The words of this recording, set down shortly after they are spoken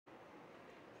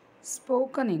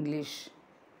Spoken English.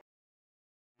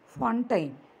 Fun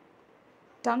time.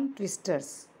 Tongue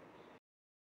twisters.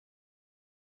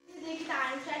 Nikita,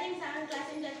 I am studying 7th class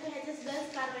in JPHS Girls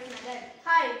Carpet Nagar.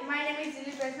 Hi, my name is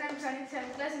Dilip Krishna. I am studying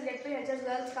 7th class in JPHS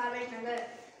Girls Carpet Nagar.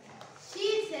 She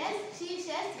says,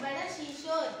 but a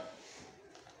seashore.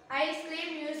 I scream,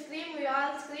 you scream, we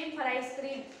all scream for ice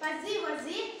cream. Fuzzy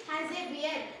Wuzzy has a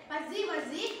beard. Fuzzy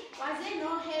Wuzzy was a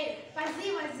no head. Fuzzy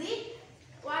Wuzzy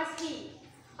was he.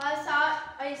 I saw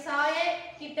a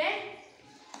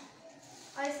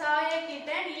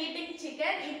kitten eating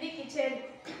chicken in the kitchen.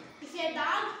 If a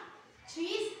dog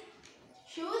chews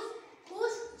shoes,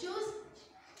 whose shoes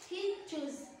he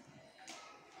choose?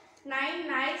 Nine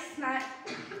nice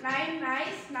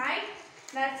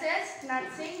nurses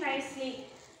nursing nicely.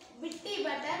 Bitty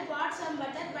butter bought some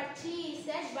butter, but she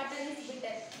said butter is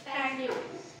bitter. Thank you.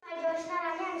 Hi, Joshna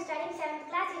Rani. I am studying 7th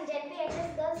class in JPHS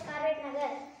Girls Carpet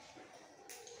Nagar.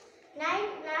 Nine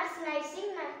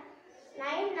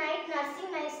night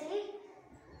nursing nicely.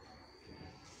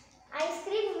 Ice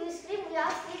cream, you scream, we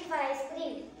all scream for ice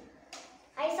cream.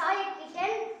 I saw a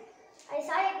kitten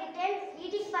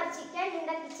eating for chicken in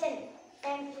the kitchen.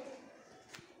 Thank you.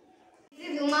 This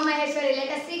is Uma Maheshwari.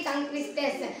 Let us see tongue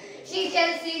twisters.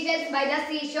 Seashells by the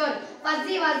seashore.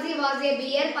 Fuzzy Wuzzy was a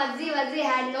bear. Fuzzy Wuzzy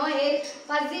had no hair.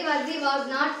 Fuzzy Wuzzy was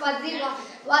not. Fuzzy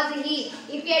was he.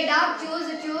 If a dog choose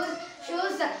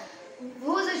shoes,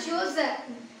 whose shoes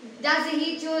does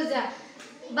he choose?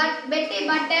 But Betty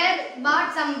Butter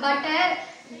bought some butter,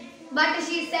 but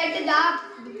she said the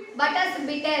butter's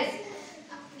bitters.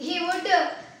 He would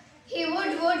a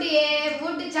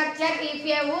woodchuck chuck. If a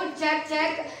woodchuck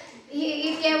chuck,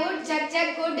 if a woodchuck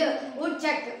chuck could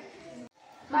woodchuck.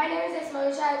 My name is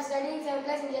Esmaisha. I am studying 7th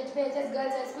class in JPHS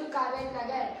Girls High School, Carpet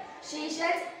Nagar.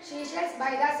 Seashells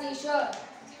by the seashore.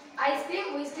 Ice cream,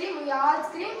 we all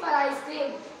scream for ice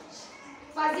cream.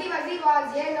 Fuzzy Wuzzy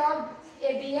was a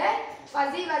bear.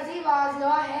 Fuzzy Wuzzy was no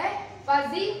hair.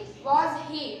 Fuzzy was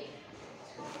he.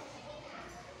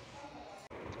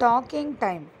 Talking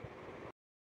time.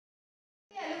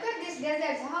 Yeah, look at this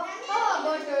desserts. How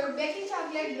about baking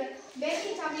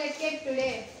chocolate cake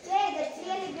today? Hey, that's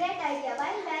really great idea.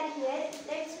 While we are here,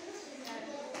 let's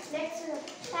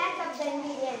pack up the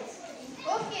ingredients.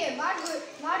 Okay, what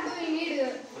do we need?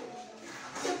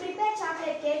 To prepare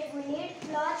chocolate cake, we need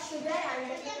flour, sugar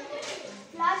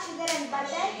and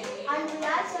butter, and we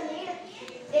also need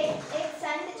eggs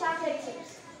and chocolate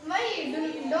chips. Why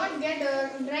don't get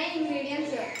dry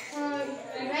ingredients?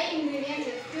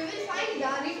 You will find the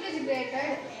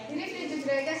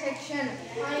refrigerator section.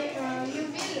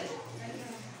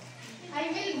 I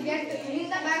will get in the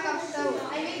back of stove.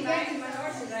 I will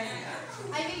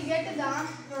get the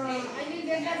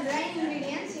dry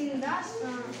ingredients in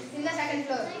the second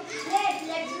floor. Great,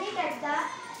 let's meet at the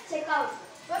checkout.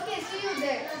 Okay, see you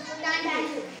there. Thank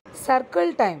you.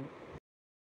 Circle time.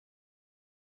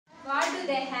 What do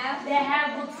they have? They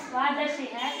have books. What does she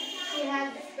have? She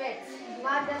has pets.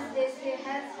 What does Daisy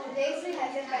have? Daisy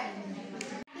has a pet.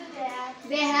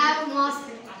 They have mask.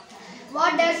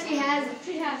 What does she have?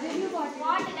 She has a new bottle.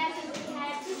 What does she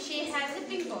have? She has a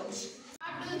pink watch.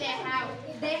 What do they have?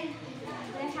 They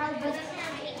have books.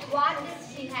 What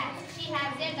does she have? She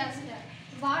has a duster.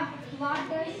 What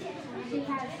does she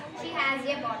have? She has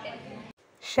a bottle.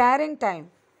 Sharing time.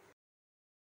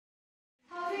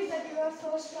 How is that you are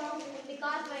so strong?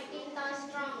 Because my teeth are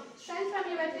strong. Strength from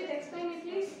your teeth. Explain it,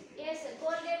 please. Yes,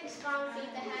 Colgate strong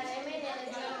teeth have immune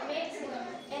energy, makes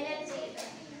energy.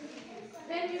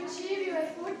 When you chew your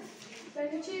food,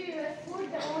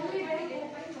 only then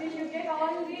will you get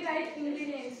all the right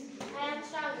ingredients. I am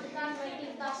strong because my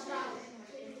teeth are strong.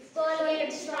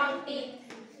 Colgate strong teeth.